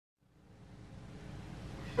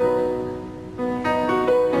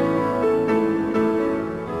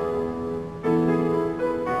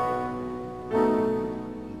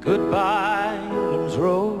Goodbye, England's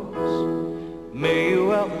rose. May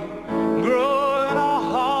you ever grow in our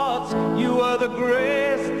hearts. You were the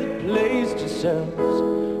grace that placed yourselves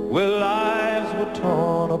where lives were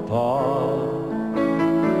torn apart.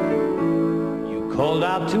 You called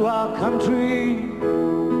out to our country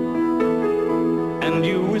and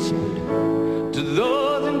you whispered to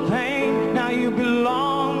those in pain. Now you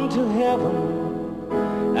belong to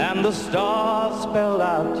heaven and the stars spell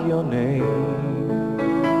out your name.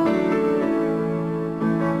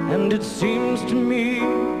 And it seems to me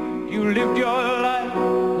you lived your life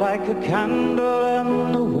like a candle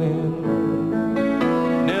in the wind,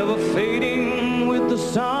 never fading with the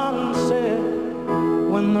sunset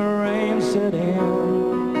when the rain set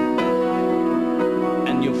in.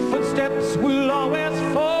 And your footsteps will always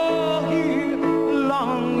fall here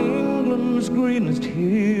along England's greenest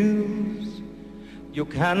hills. Your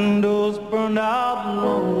candles burned out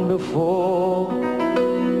long before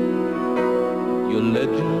your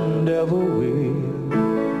legend ever will.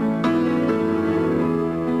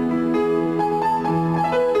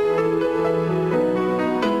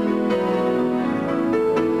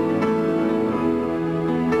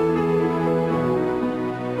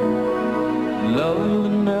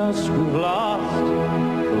 Loveliness we've lost,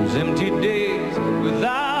 those empty days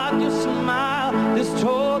without your smile. This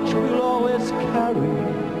torch we'll always carry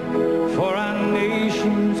for our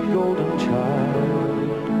nation's golden child.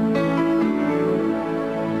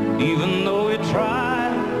 Even though we try,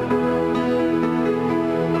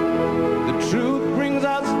 the truth brings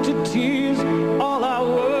us to tears. All our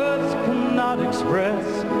words cannot express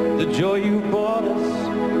the joy you brought us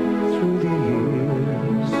through the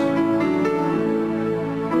years.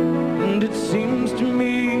 And it seems to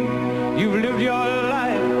me you've lived your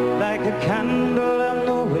life like a candle in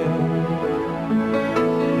the wind,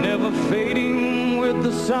 never fading with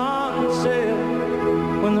the sunset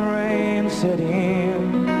when the rain set in.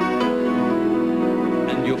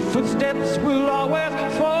 Your footsteps will always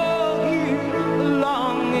fall here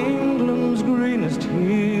along England's greenest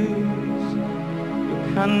hills. Your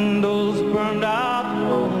candles burned out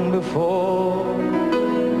long before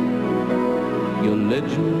your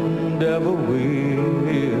legend ever will.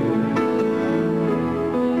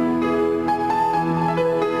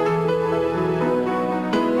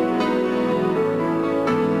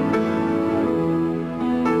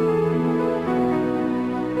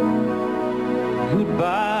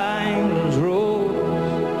 Goodbye, England's rose.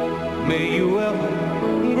 May you ever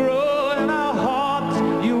grow in our hearts.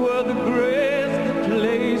 You were the grace that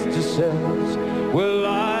placed yourselves where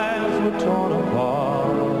lives were torn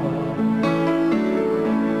apart.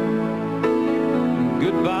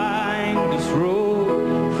 Goodbye, English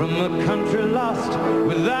road, from a country lost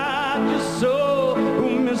without your soul, who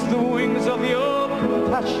missed the wings of your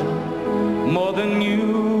compassion more than you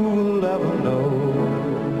will ever know.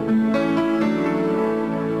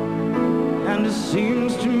 And it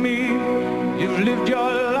seems to me you've lived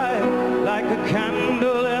your life like a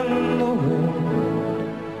candle in the wind,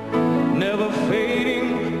 never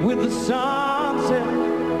fading with the sunset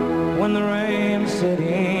when the rain set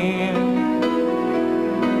in.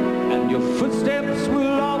 And your footsteps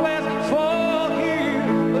will always fall here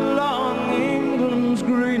along England's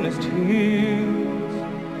greenest hills.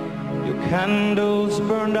 Your candles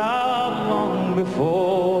burned out long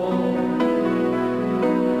before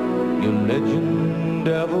your legend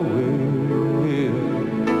ever will.